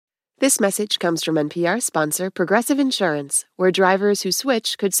This message comes from NPR sponsor Progressive Insurance, where drivers who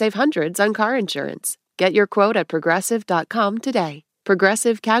switch could save hundreds on car insurance. Get your quote at Progressive.com today.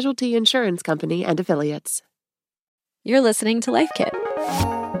 Progressive Casualty Insurance Company and Affiliates. You're listening to Life Kit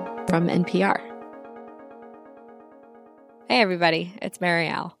from NPR. Hey everybody, it's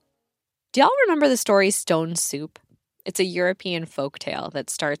Marielle. Do y'all remember the story Stone Soup? It's a European folktale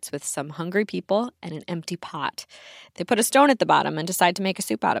that starts with some hungry people and an empty pot. They put a stone at the bottom and decide to make a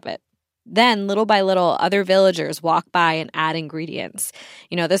soup out of it. Then, little by little, other villagers walk by and add ingredients.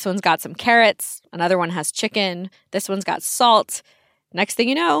 You know, this one's got some carrots, another one has chicken, this one's got salt. Next thing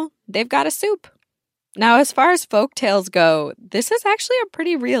you know, they've got a soup. Now, as far as folktales go, this is actually a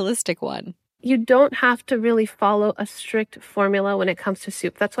pretty realistic one. You don't have to really follow a strict formula when it comes to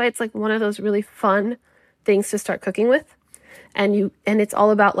soup. That's why it's like one of those really fun things to start cooking with. And it's all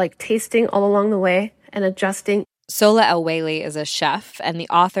about like tasting all along the way and adjusting. Sohla El-Waylly is a chef and the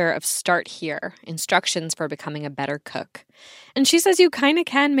author of Start Here, Instructions for Becoming a Better Cook. And she says you kind of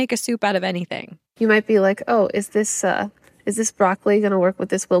can make a soup out of anything. You might be like, oh, is this broccoli going to work with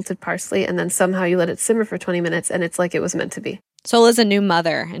this wilted parsley? And then somehow you let it simmer for 20 minutes and it's like it was meant to be. Sohla's a new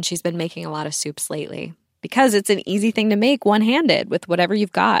mother and she's been making a lot of soups lately because it's an easy thing to make one-handed with whatever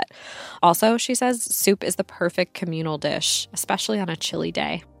you've got. Also, she says soup is the perfect communal dish, especially on a chilly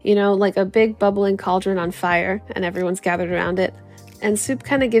day. You know, like a big bubbling cauldron on fire and everyone's gathered around it. And soup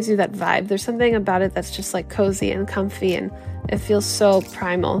kind of gives you that vibe. There's something about it that's just like cozy and comfy and it feels so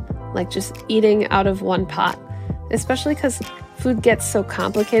primal, like just eating out of one pot. Especially because food gets so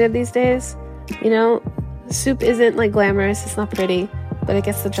complicated these days. You know, soup isn't like glamorous, it's not pretty, but it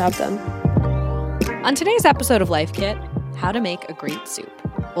gets the job done. On today's episode of Life Kit, how to make a great soup.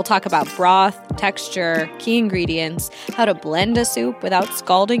 We'll talk about broth, texture, key ingredients, how to blend a soup without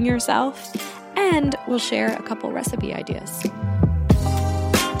scalding yourself, and we'll share a couple recipe ideas.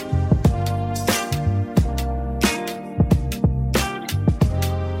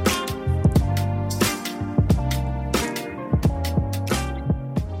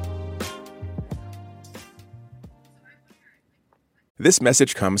 This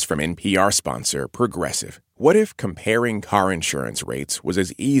message comes from NPR sponsor Progressive. What if comparing car insurance rates was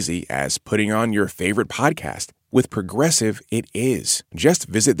as easy as putting on your favorite podcast? With Progressive, it is. Just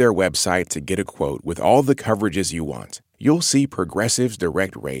visit their website to get a quote with all the coverages you want. You'll see Progressive's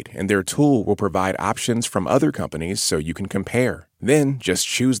direct rate, and their tool will provide options from other companies so you can compare. Then just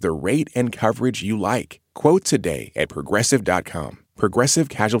choose the rate and coverage you like. Quote today at Progressive.com. Progressive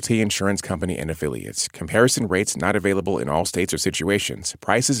Casualty Insurance Company and Affiliates. Comparison rates not available in all states or situations.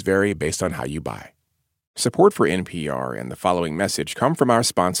 Prices vary based on how you buy. Support for NPR and the following message come from our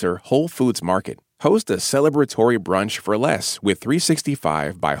sponsor, Whole Foods Market. Host a celebratory brunch for less with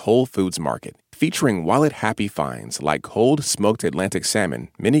 365 by Whole Foods Market, featuring wallet-happy finds like cold smoked Atlantic salmon,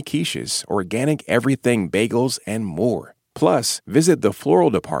 mini quiches, organic everything bagels, and more. Plus, visit the floral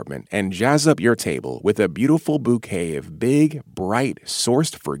department and jazz up your table with a beautiful bouquet of big, bright,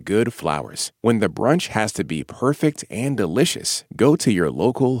 sourced-for-good flowers. When the brunch has to be perfect and delicious, go to your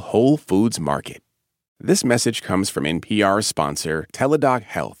local Whole Foods Market. This message comes from NPR sponsor Teladoc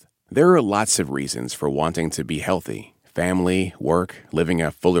Health. There are lots of reasons for wanting to be healthy. Family, work, living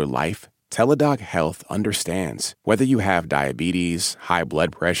a fuller life. Teladoc Health understands. Whether you have diabetes, high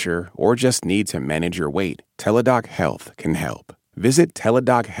blood pressure, or just need to manage your weight, Teladoc Health can help. Visit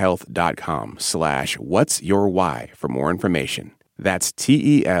teladochealth.com/whatsyourwhy for more information. That's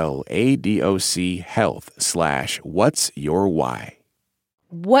TELADOC health/whatsyourwhy.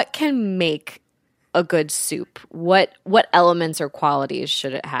 What can make a good soup? What elements or qualities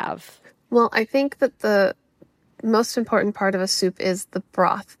should it have? Well, I think that the most important part of a soup is the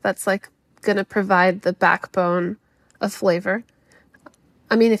broth. That's like going to provide the backbone of flavor.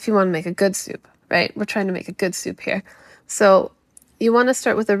 I mean, if you want to make a good soup, right? We're trying to make a good soup here. So you want to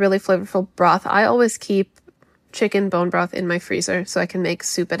start with a really flavorful broth. I always keep chicken bone broth in my freezer so I can make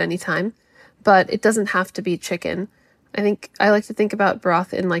soup at any time, but it doesn't have to be chicken. I like to think about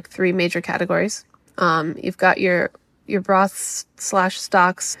broth in like three major categories. You've got your broths /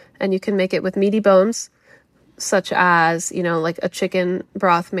 stocks, and you can make it with meaty bones, such as, you know, like a chicken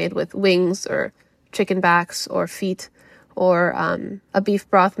broth made with wings or chicken backs or feet, or a beef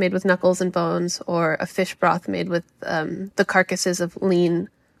broth made with knuckles and bones, or a fish broth made with the carcasses of lean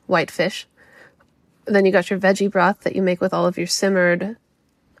white fish. And then you got your veggie broth that you make with all of your simmered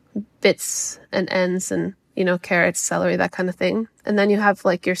bits and ends and, you know, carrots, celery, that kind of thing. And then you have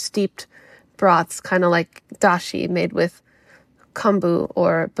like your steeped broths, kind of like dashi, made with kombu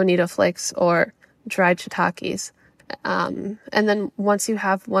or bonito flakes or dried shiitakes. And then once you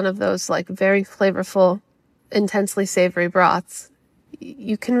have one of those like very flavorful, intensely savory broths,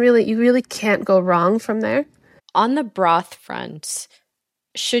 you really can't go wrong from there. On the broth front,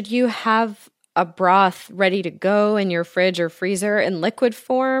 should you have a broth ready to go in your fridge or freezer in liquid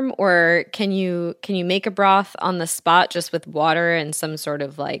form, or can you make a broth on the spot just with water and some sort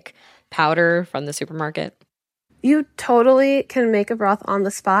of like powder from the supermarket? You totally can make a broth on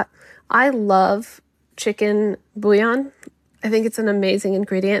the spot. I love chicken bouillon. I think it's an amazing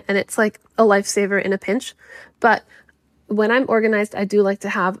ingredient, and it's like a lifesaver in a pinch. But when I'm organized, I do like to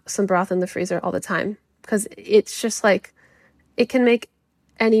have some broth in the freezer all the time, because it's just like, it can make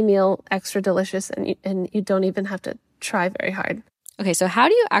any meal extra delicious, and you don't even have to try very hard. Okay, so how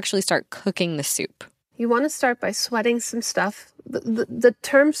do you actually start cooking the soup? You want to start by sweating some stuff. The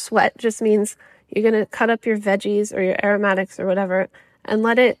term sweat just means you're going to cut up your veggies or your aromatics or whatever and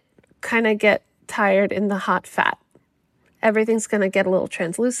let it kind of get tired in the hot fat. Everything's going to get a little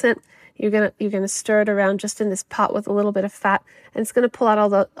translucent. You're going to stir it around just in this pot with a little bit of fat, and it's going to pull out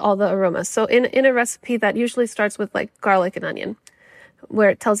all the aromas. So in a recipe that usually starts with like garlic and onion, where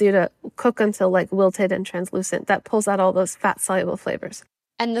it tells you to cook until like wilted and translucent, that pulls out all those fat soluble flavors.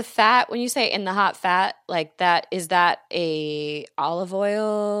 And the fat, when you say in the hot fat, like that, is that a olive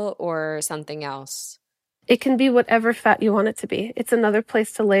oil or something else? It can be whatever fat you want it to be. It's another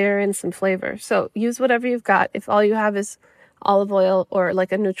place to layer in some flavor. So use whatever you've got. If all you have is olive oil or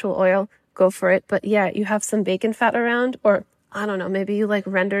like a neutral oil, go for it. But yeah, you have some bacon fat around, or I don't know, maybe you like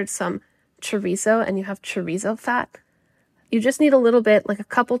rendered some chorizo and you have chorizo fat. You just need a little bit, like a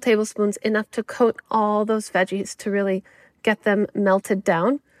couple tablespoons, enough to coat all those veggies to really get them melted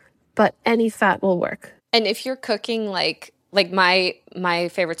down. But any fat will work. And if you're cooking like my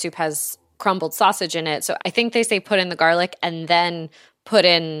favorite soup has crumbled sausage in it. So I think they say put in the garlic and then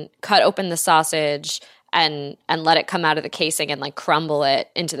cut open the sausage and let it come out of the casing and like crumble it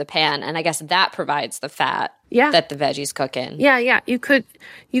into the pan. And I guess that provides the fat that the veggies cook in. Yeah. You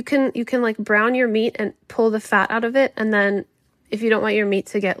can like brown your meat and pull the fat out of it. And then if you don't want your meat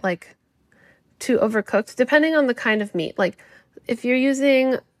to get like too overcooked, depending on the kind of meat, like if you're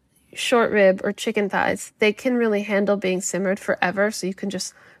using short rib or chicken thighs, they can really handle being simmered forever. So you can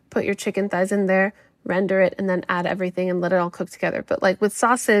just put your chicken thighs in there, render it, and then add everything and let it all cook together. But like with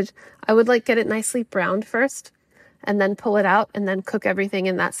sausage, I would like get it nicely browned first and then pull it out and then cook everything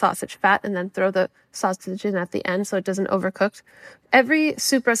in that sausage fat and then throw the sausage in at the end so it doesn't overcook. Every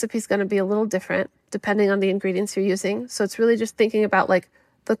soup recipe is going to be a little different depending on the ingredients you're using. So it's really just thinking about like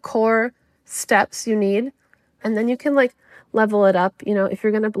the core steps you need, and then you can like level it up. You know, if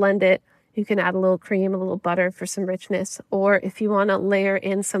you're going to blend it, you can add a little cream, a little butter for some richness. Or if you want to layer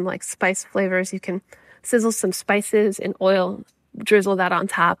in some like spice flavors, you can sizzle some spices in oil, drizzle that on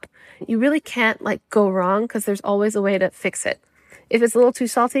top. You really can't like go wrong because there's always a way to fix it. If it's a little too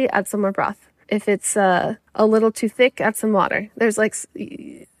salty, add some more broth. If it's a little too thick, add some water. There's like,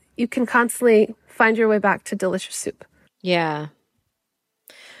 you can constantly find your way back to delicious soup. Yeah.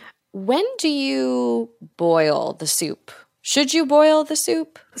 When do you boil the soup? Should you boil the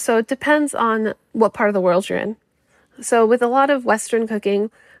soup? So it depends on what part of the world you're in. So with a lot of Western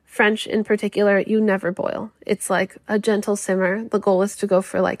cooking, French in particular, you never boil. It's like a gentle simmer. The goal is to go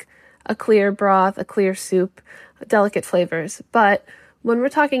for like a clear broth, a clear soup, delicate flavors. But when we're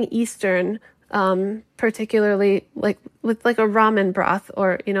talking Eastern, particularly like with like a ramen broth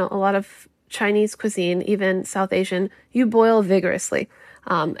or, you know, a lot of Chinese cuisine, even South Asian, you boil vigorously.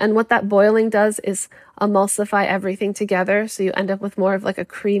 And what that boiling does is emulsify everything together. So you end up with more of like a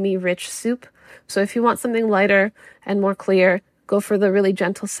creamy, rich soup. So if you want something lighter and more clear, go for the really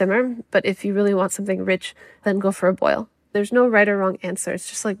gentle simmer. But if you really want something rich, then go for a boil. There's no right or wrong answer. It's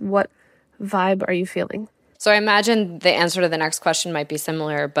just like, what vibe are you feeling? So I imagine the answer to the next question might be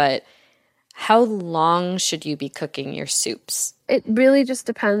similar, but how long should you be cooking your soups? It really just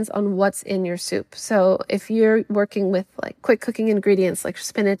depends on what's in your soup. So if you're working with like quick cooking ingredients like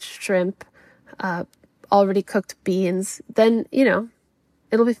spinach, shrimp, already cooked beans, then, you know,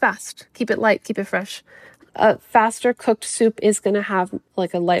 it'll be fast. Keep it light, keep it fresh. A faster cooked soup is going to have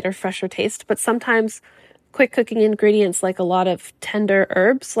like a lighter, fresher taste. But sometimes quick cooking ingredients like a lot of tender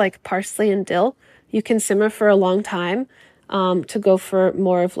herbs like parsley and dill, you can simmer for a long time to go for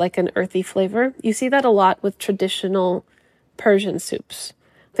more of like an earthy flavor. You see that a lot with traditional Persian soups.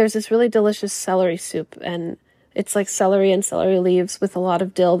 There's this really delicious celery soup, and it's like celery and celery leaves with a lot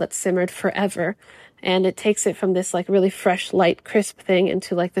of dill that's simmered forever. And it takes it from this like really fresh, light, crisp thing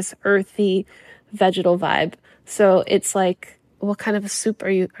into like this earthy vegetal vibe. So it's like, what kind of a soup are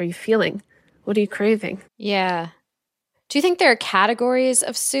you feeling? What are you craving? Yeah. Do you think there are categories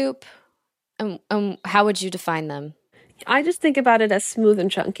of soup? And how would you define them? I just think about it as smooth and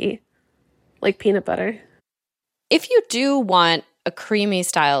chunky, like peanut butter. If you do want a creamy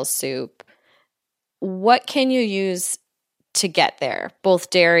style soup, what can you use to get there, both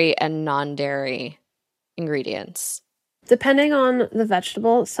dairy and non-dairy ingredients? Depending on the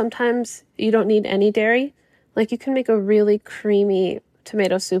vegetable, sometimes you don't need any dairy. Like you can make a really creamy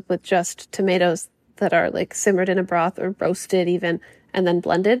tomato soup with just tomatoes that are like simmered in a broth or roasted even and then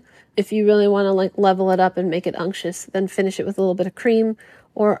blended. If you really want to like level it up and make it unctuous, then finish it with a little bit of cream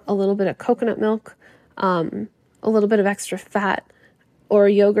or a little bit of coconut milk, a little bit of extra fat or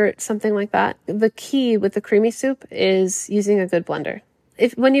yogurt, something like that. The key with the creamy soup is using a good blender.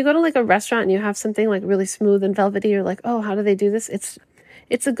 When you go to like a restaurant and you have something like really smooth and velvety, you're like, oh, how do they do this?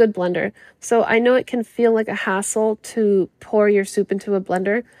 It's a good blender. So I know it can feel like a hassle to pour your soup into a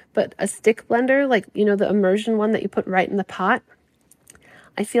blender, but a stick blender, like, you know, the immersion one that you put right in the pot,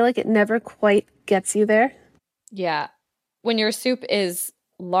 I feel like it never quite gets you there. Yeah. When your soup is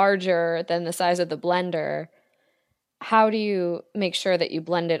larger than the size of the blender, how do you make sure that you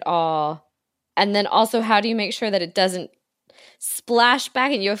blend it all? And then also, how do you make sure that it doesn't splash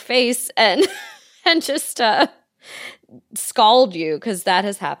back in your face and just scald you? Because that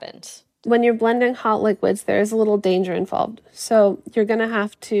has happened. When you're blending hot liquids, there is a little danger involved. So you're going to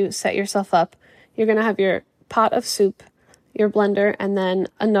have to set yourself up. You're going to have your pot of soup, your blender, and then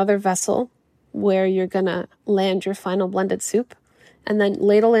another vessel where you're going to land your final blended soup, and then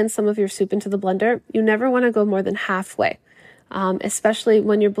ladle in some of your soup into the blender. You never want to go more than halfway, especially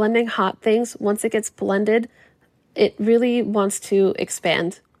when you're blending hot things. Once it gets blended, it really wants to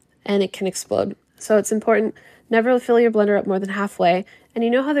expand and it can explode. So it's important, never fill your blender up more than halfway. And you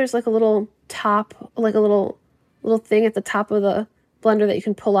know how there's like a little top, like a little thing at the top of the blender that you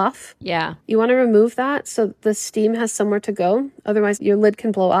can pull off? Yeah. You want to remove that so the steam has somewhere to go. Otherwise, your lid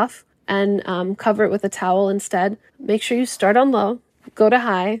can blow off, and cover it with a towel instead. Make sure you start on low, go to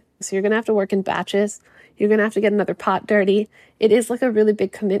high. So you're going to have to work in batches. You're going to have to get another pot dirty. It is like a really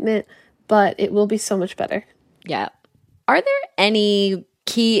big commitment, but it will be so much better. Yeah. Are there any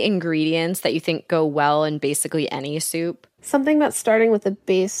key ingredients that you think go well in basically any soup? Something about starting with a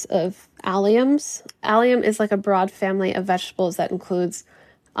base of alliums. Allium is like a broad family of vegetables that includes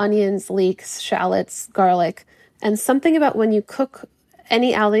onions, leeks, shallots, garlic, and something about when you cook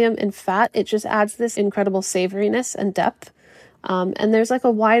any allium in fat, it just adds this incredible savoriness and depth. And there's like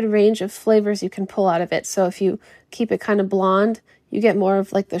a wide range of flavors you can pull out of it. So if you keep it kind of blonde, you get more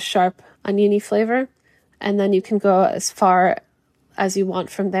of like the sharp oniony flavor. And then you can go as far as you want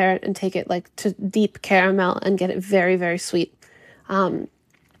from there and take it like to deep caramel and get it very, very sweet.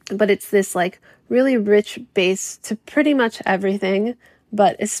 But it's this like really rich base to pretty much everything,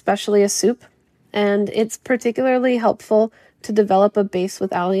 but especially a soup. And it's particularly helpful to develop a base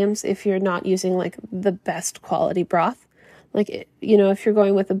with alliums if you're not using like the best quality broth. Like, you know, if you're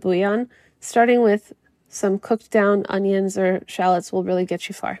going with a bouillon, starting with some cooked down onions or shallots will really get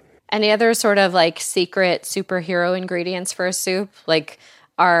you far. Any other sort of like secret superhero ingredients for a soup? Like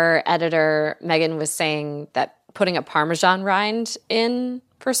our editor, Megan, was saying that putting a Parmesan rind in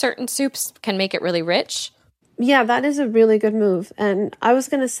for certain soups can make it really rich. Yeah, that is a really good move. And I was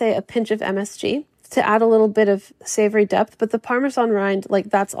going to say a pinch of MSG to add a little bit of savory depth, but the Parmesan rind, like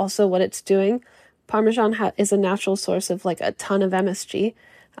that's also what it's doing. Parmesan is a natural source of like a ton of MSG.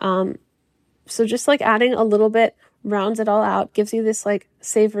 So just like adding a little bit rounds it all out, gives you this like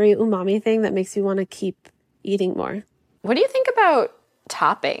savory umami thing that makes you want to keep eating more. What do you think about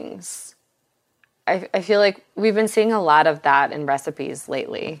toppings? I feel like we've been seeing a lot of that in recipes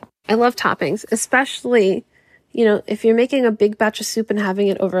lately. I love toppings, especially, you know, if you're making a big batch of soup and having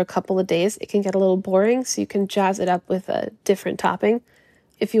it over a couple of days, it can get a little boring, so you can jazz it up with a different topping.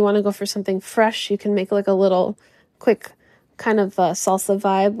 If you want to go for something fresh, you can make like a little quick kind of salsa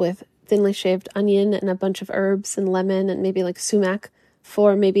vibe with thinly shaved onion and a bunch of herbs and lemon and maybe like sumac.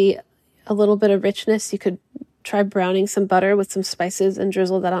 For maybe a little bit of richness, you could try browning some butter with some spices and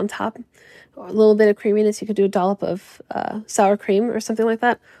drizzle that on top. Or a little bit of creaminess, you could do a dollop of sour cream or something like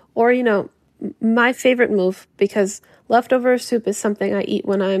that. Or, you know, my favorite move, because leftover soup is something I eat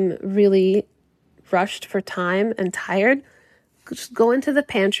when I'm really rushed for time and tired. Just go into the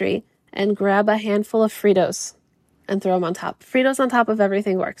pantry and grab a handful of Fritos and throw them on top. Fritos on top of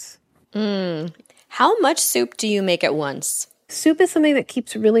everything works. How much soup do you make at once? Soup is something that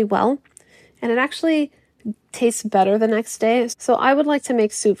keeps really well, and it actually tastes better the next day. So I would like to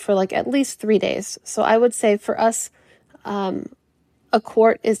make soup for like at least 3 days. So I would say for us, a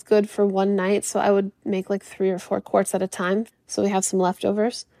quart is good for one night. So I would make like 3 or 4 quarts at a time, so we have some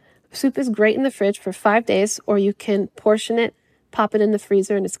leftovers. Soup is great in the fridge for 5 days, or you can portion it, pop it in the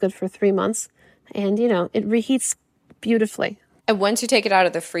freezer, and it's good for 3 months. And, you know, it reheats beautifully. And once you take it out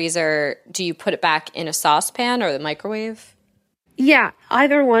of the freezer, do you put it back in a saucepan or the microwave? Yeah,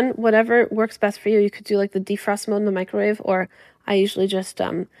 either one, whatever works best for you. You could do like the defrost mode in the microwave, or I usually just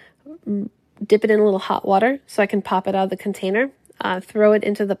dip it in a little hot water so I can pop it out of the container, throw it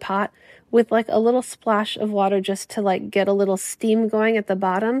into the pot with like a little splash of water just to like get a little steam going at the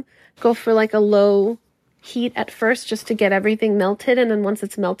bottom. Go for like a low heat at first just to get everything melted, and then once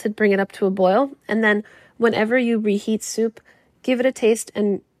it's melted, bring it up to a boil. And then whenever you reheat soup, give it a taste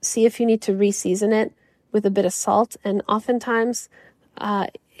and see if you need to re-season it with a bit of salt. And oftentimes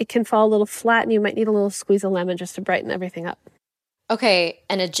it can fall a little flat and you might need a little squeeze of lemon just to brighten everything up. Okay,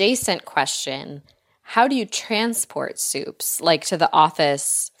 an adjacent question. How do you transport soups, like to the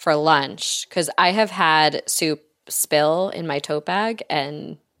office for lunch? Because I have had soup spill in my tote bag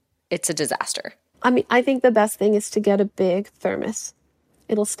and it's a disaster. I mean, I think the best thing is to get a big thermos.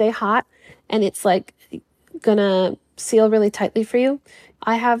 It'll stay hot and it's like gonna seal really tightly for you.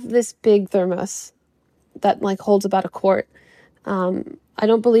 I have this big thermos that like holds about a quart. I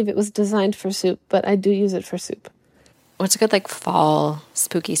don't believe it was designed for soup, but I do use it for soup. What's a good like fall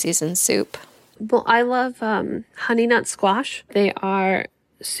spooky season soup? Well, I love honey nut squash. They are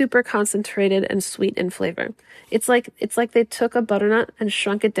super concentrated and sweet in flavor. It's like they took a butternut and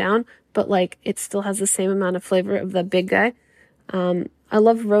shrunk it down, but like it still has the same amount of flavor of the big guy. I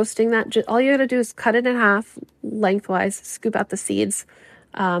love roasting that. All you gotta do is cut it in half lengthwise, scoop out the seeds,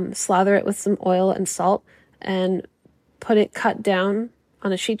 slather it with some oil and salt, and put it cut down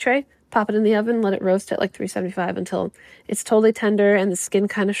on a sheet tray. Pop it in the oven, let it roast at like 375 until it's totally tender and the skin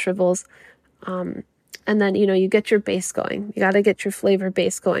kind of shrivels. And then, you get your base going. You got to get your flavor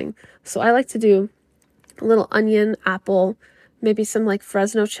base going. So I like to do a little onion, apple, maybe some like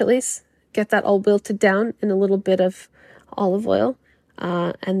Fresno chilies. Get that all wilted down in a little bit of olive oil.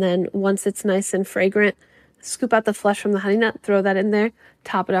 And then once it's nice and fragrant, scoop out the flesh from the honey nut, throw that in there,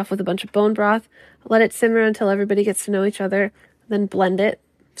 top it off with a bunch of bone broth, let it simmer until everybody gets to know each other, then blend it,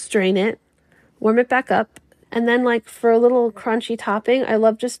 strain it, warm it back up. And then like for a little crunchy topping, I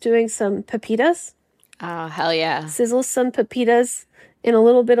love just doing some pepitas. Oh, hell yeah. Sizzle some pepitas in a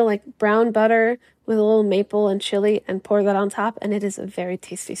little bit of like brown butter with a little maple and chili and pour that on top. And it is a very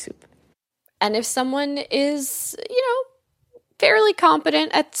tasty soup. And if someone is, fairly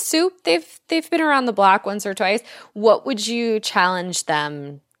competent at soup, they've been around the block once or twice, what would you challenge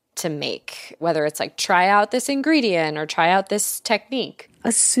them to make? Whether it's like try out this ingredient or try out this technique.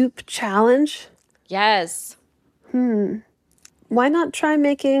 A soup challenge? Yes. Why not try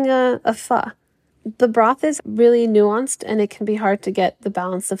making a pho? The broth is really nuanced and it can be hard to get the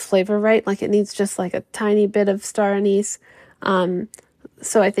balance of flavor right. Like it needs just like a tiny bit of star anise.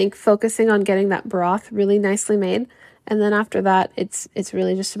 So I think focusing on getting that broth really nicely made. And then after that, it's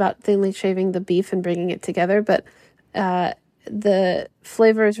really just about thinly shaving the beef and bringing it together. But the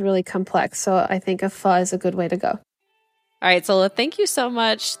flavor is really complex. So I think a pho is a good way to go. All right, Sohla, thank you so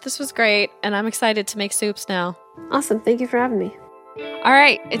much. This was great. And I'm excited to make soups now. Awesome. Thank you for having me. All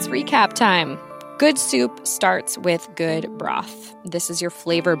right, it's recap time. Good soup starts with good broth. This is your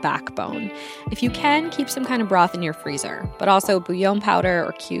flavor backbone. If you can, keep some kind of broth in your freezer, but also bouillon powder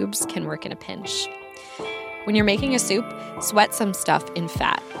or cubes can work in a pinch. When you're making a soup, sweat some stuff in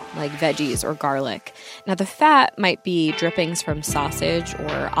fat, like veggies or garlic. Now, the fat might be drippings from sausage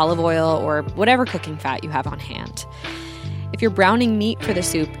or olive oil or whatever cooking fat you have on hand. If you're browning meat for the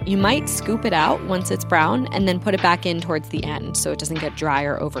soup, you might scoop it out once it's brown and then put it back in towards the end so it doesn't get dry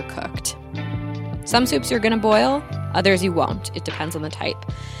or overcooked. Some soups you're going to boil, others you won't. It depends on the type.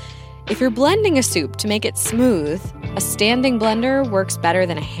 If you're blending a soup to make it smooth, a standing blender works better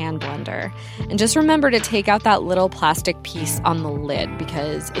than a hand blender. And just remember to take out that little plastic piece on the lid,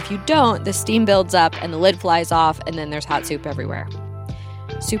 because if you don't, the steam builds up and the lid flies off and then there's hot soup everywhere.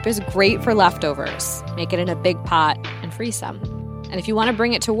 Soup is great for leftovers. Make it in a big pot and freeze some. And if you want to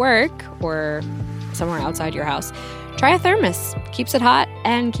bring it to work or somewhere outside your house, try a thermos. Keeps it hot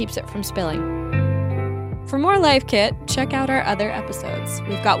and keeps it from spilling. For more Life Kit, check out our other episodes.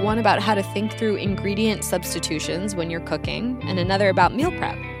 We've got one about how to think through ingredient substitutions when you're cooking, and another about meal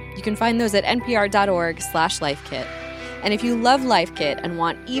prep. You can find those at npr.org/lifekit. And if you love Life Kit and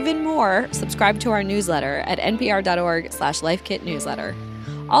want even more, subscribe to our newsletter at npr.org/lifekitnewsletter.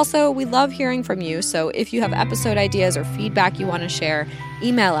 Also, we love hearing from you, so if you have episode ideas or feedback you want to share,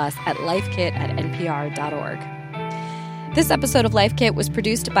 email us at lifekit@npr.org. This episode of Life Kit was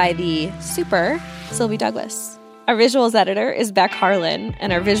produced by the super Sylvie Douglas. Our visuals editor is Beck Harlan,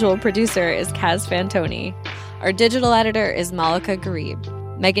 and our visual producer is Kaz Fantoni. Our digital editor is Malika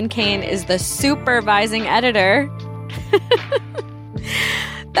Garib. Megan Kane is the supervising editor.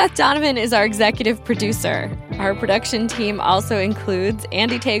 Beth Donovan is our executive producer. Our production team also includes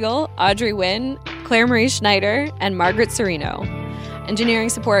Andy Tagle, Audrey Wynn, Claire Marie Schneider, and Margaret Serino. Engineering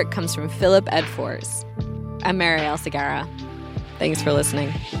support comes from Philip Edfors. I'm Marielle Segarra. Thanks for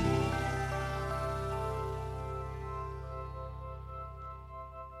listening.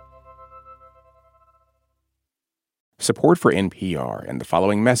 Support for NPR and the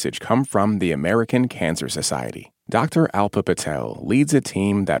following message come from the American Cancer Society. Dr. Alpa Patel leads a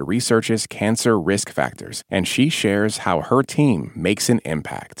team that researches cancer risk factors, and she shares how her team makes an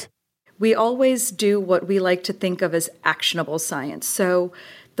impact. We always do what we like to think of as actionable science. So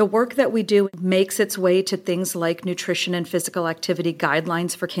the work that we do makes its way to things like nutrition and physical activity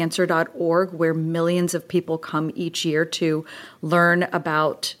guidelines for cancer.org, where millions of people come each year to learn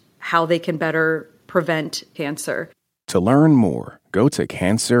about how they can better prevent cancer. To learn more, go to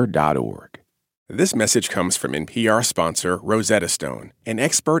cancer.org. This message comes from NPR sponsor Rosetta Stone, an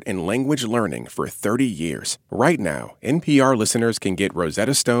expert in language learning for 30 years. Right now, NPR listeners can get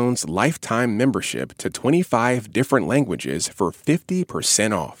Rosetta Stone's lifetime membership to 25 different languages for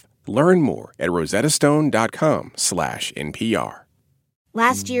 50% off. Learn more at rosettastone.com/NPR.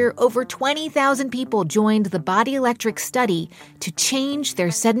 Last year, over 20,000 people joined the Body Electric study to change their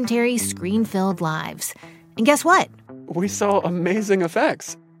sedentary, screen-filled lives. And guess what? We saw amazing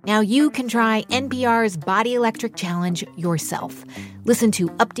effects. Now you can try NPR's Body Electric Challenge yourself. Listen to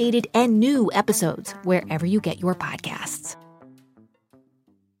updated and new episodes wherever you get your podcasts.